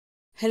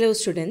Hello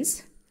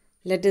students,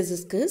 let us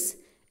discuss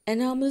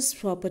anomalous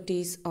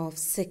properties of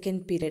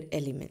second period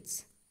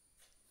elements.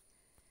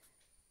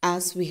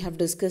 As we have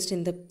discussed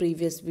in the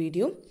previous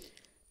video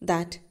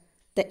that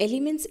the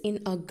elements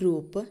in a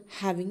group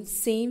having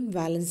same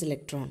valence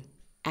electron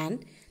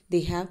and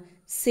they have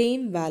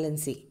same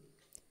valency.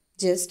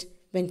 Just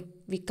when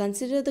we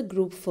consider the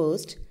group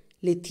first,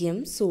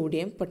 lithium,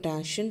 sodium,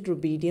 potassium,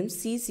 rubidium,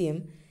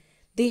 cesium,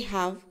 they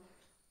have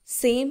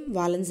same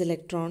valence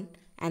electron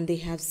and they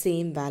have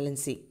same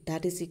valency,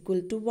 that is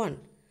equal to 1.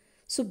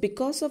 So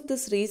because of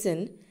this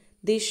reason,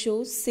 they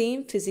show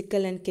same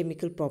physical and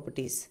chemical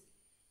properties.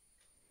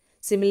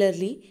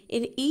 Similarly,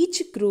 in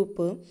each group,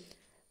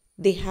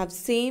 they have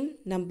same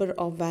number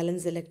of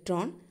valence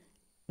electron,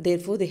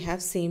 therefore they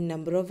have same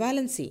number of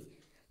valency.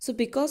 So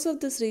because of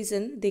this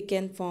reason, they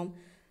can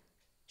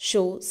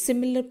show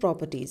similar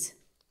properties.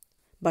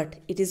 But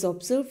it is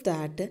observed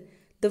that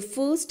the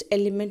first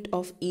element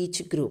of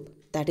each group,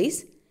 that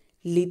is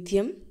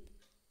lithium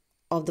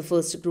of the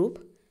first group,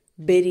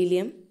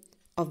 beryllium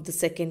of the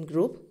second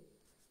group,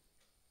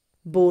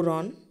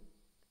 boron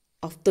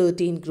of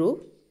 13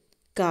 group,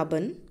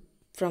 carbon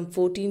from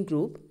 14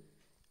 group,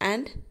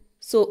 and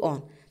so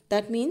on.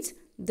 That means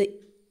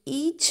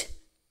each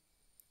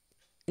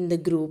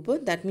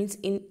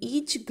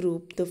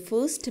group, the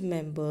first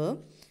member,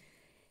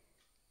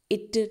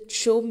 it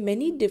show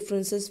many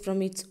differences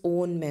from its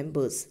own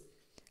members.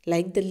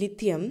 Like the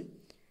lithium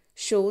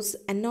shows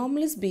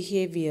anomalous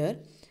behavior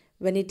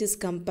when it is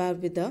compared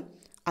with the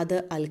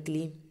other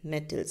alkali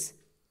metals.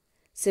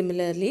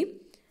 Similarly,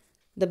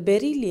 the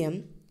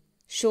beryllium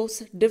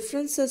shows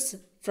differences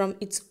from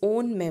its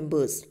own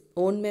members.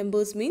 Own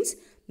members means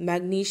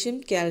magnesium,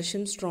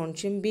 calcium,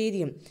 strontium,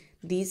 barium.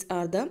 These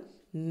are the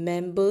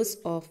members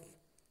of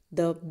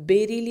the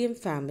beryllium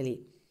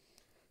family.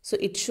 So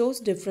it shows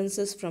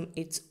differences from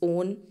its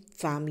own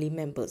family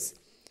members.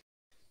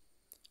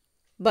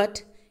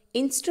 But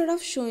instead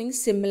of showing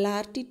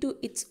similarity to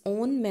its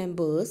own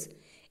members,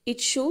 it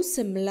shows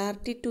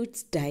similarity to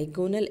its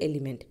diagonal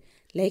element.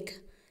 Like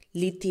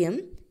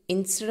lithium,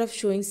 instead of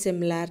showing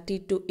similarity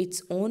to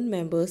its own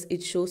members,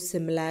 it shows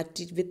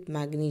similarity with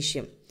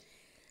magnesium.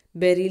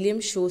 Beryllium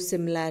shows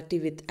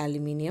similarity with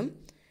aluminium,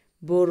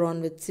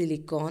 boron with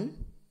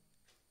silicon,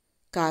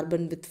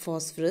 carbon with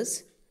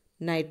phosphorus,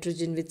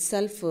 nitrogen with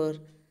sulfur.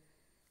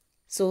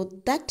 So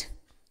that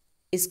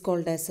is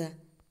called as a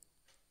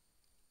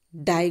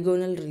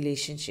diagonal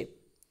relationship.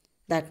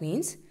 That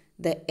means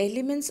the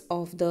elements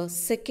of the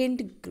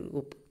second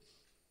group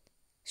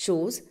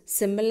shows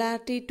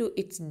similarity to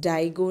its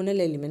diagonal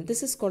element.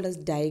 This is called as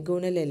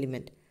diagonal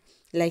element.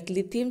 Like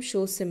lithium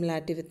shows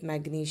similarity with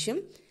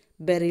magnesium,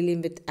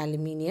 beryllium with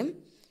aluminium,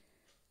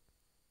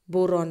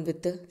 boron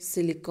with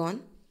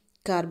silicon,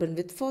 carbon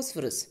with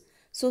phosphorus.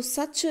 So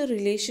such a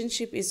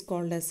relationship is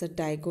called as a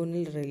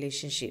diagonal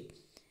relationship.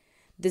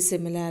 The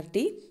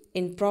similarity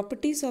in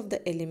properties of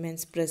the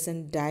elements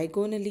present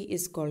diagonally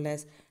is called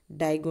as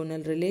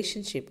diagonal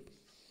relationship.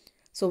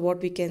 So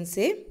what we can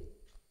say?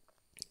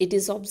 It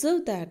is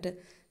observed that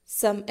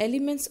some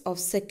elements of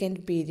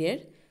second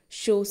period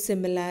show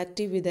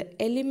similarity with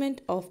the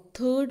element of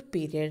third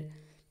period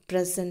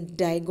present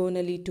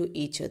diagonally to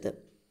each other.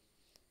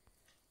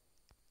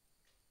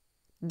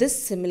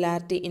 This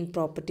similarity in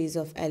properties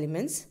of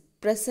elements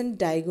present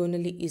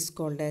diagonally is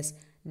called as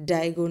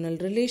diagonal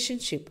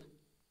relationship.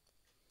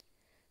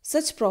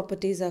 Such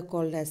properties are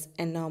called as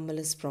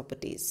anomalous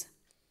properties.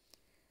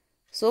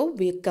 So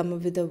we come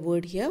up with a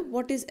word here.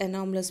 What is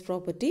anomalous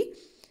property?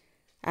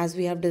 As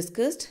we have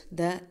discussed,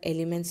 the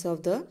elements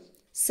of the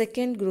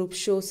second group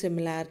show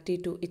similarity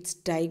to its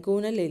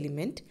diagonal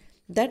element.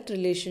 That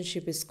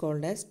relationship is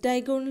called as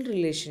diagonal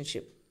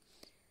relationship.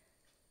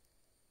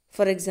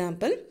 For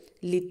example,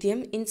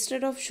 lithium,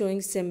 instead of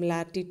showing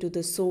similarity to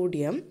the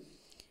sodium,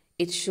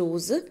 it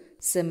shows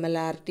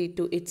similarity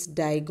to its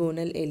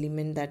diagonal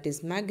element, that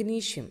is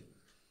magnesium.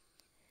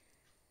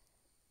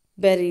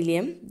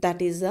 Beryllium,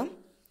 that is a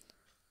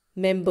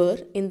member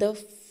in the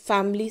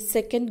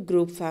second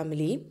group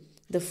family.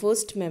 The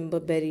first member,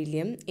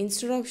 beryllium,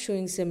 instead of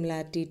showing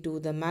similarity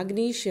to the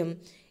magnesium,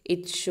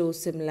 it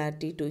shows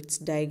similarity to its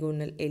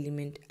diagonal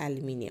element,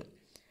 aluminium.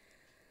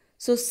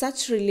 So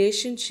such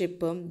relationship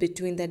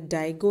between the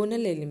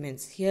diagonal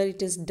elements, here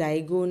it is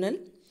diagonal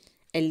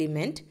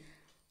element,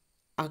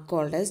 are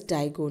called as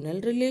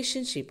diagonal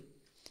relationship.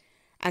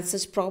 And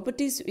such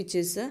properties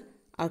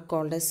are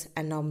called as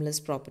anomalous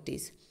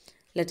properties.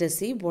 Let us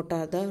see what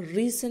are the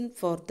reasons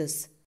for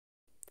this.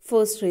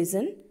 First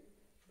reason,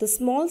 the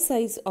small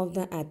size of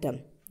the atom.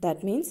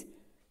 That means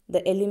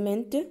the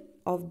element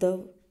of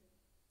the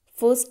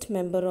first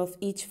member of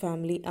each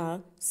family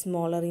are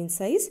smaller in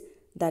size.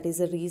 That is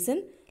a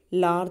reason.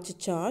 Large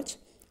charge,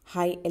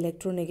 high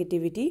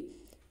electronegativity,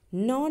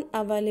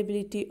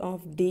 non-availability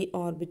of d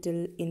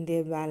orbital in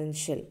their valence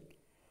shell.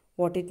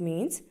 What it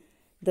means?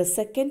 The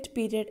second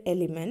period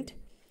element,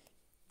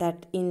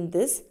 that in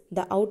this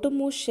the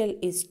outermost shell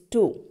is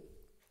 2.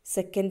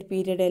 Second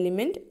period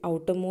element,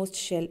 outermost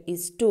shell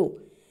is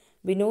 2.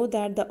 We know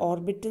that the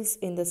orbitals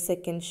in the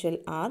second shell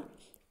are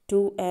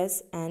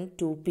 2s and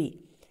 2p.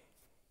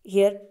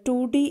 Here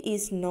 2d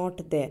is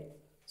not there.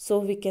 So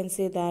we can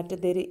say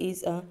that there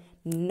is a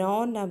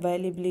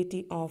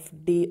non-availability of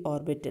d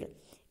orbital.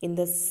 In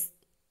the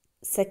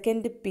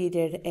second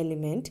period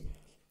element,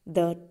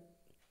 the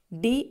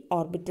d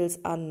orbitals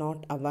are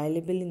not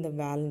available in the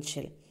valence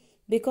shell.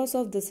 Because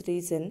of this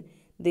reason,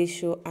 they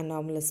show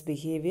anomalous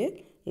behavior,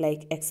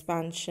 like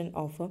expansion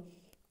of a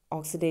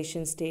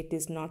oxidation state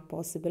is not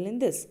possible in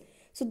this.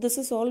 So this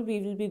is all we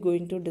will be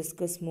going to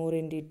discuss more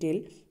in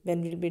detail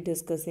when we will be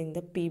discussing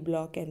the p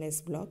block and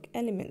s block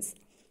elements.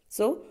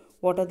 So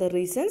what are the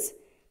reasons?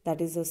 That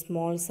is the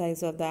small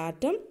size of the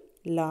atom,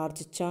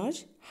 large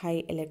charge,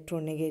 high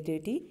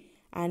electronegativity,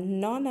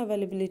 and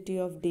non-availability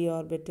of d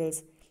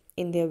orbitals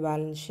in their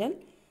valence shell.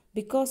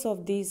 Because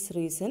of these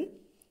reason,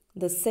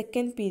 the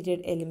second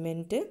period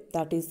element,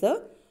 that is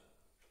the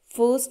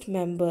first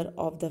member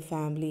of the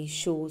family,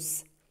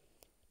 shows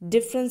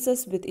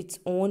differences with its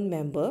own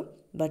member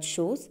but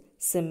shows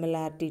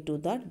similarity to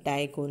the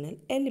diagonal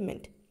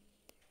element.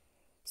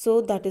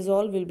 So that is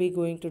all we'll be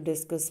going to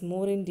discuss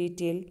more in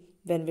detail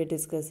when we're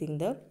discussing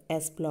the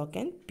S block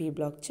and P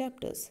block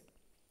chapters.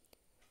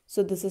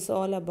 So this is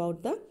all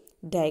about the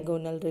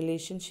diagonal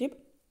relationship.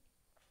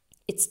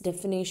 Its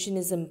definition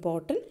is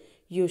important.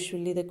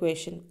 Usually the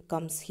question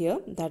comes here,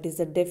 that is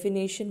the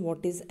definition,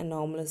 what is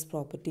anomalous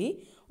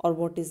property or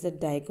what is the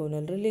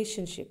diagonal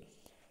relationship.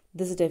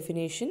 This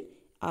definition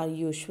are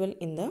usual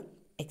in the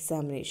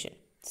examination.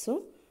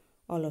 So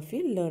all of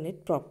you learn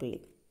it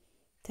properly.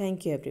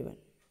 Thank you everyone.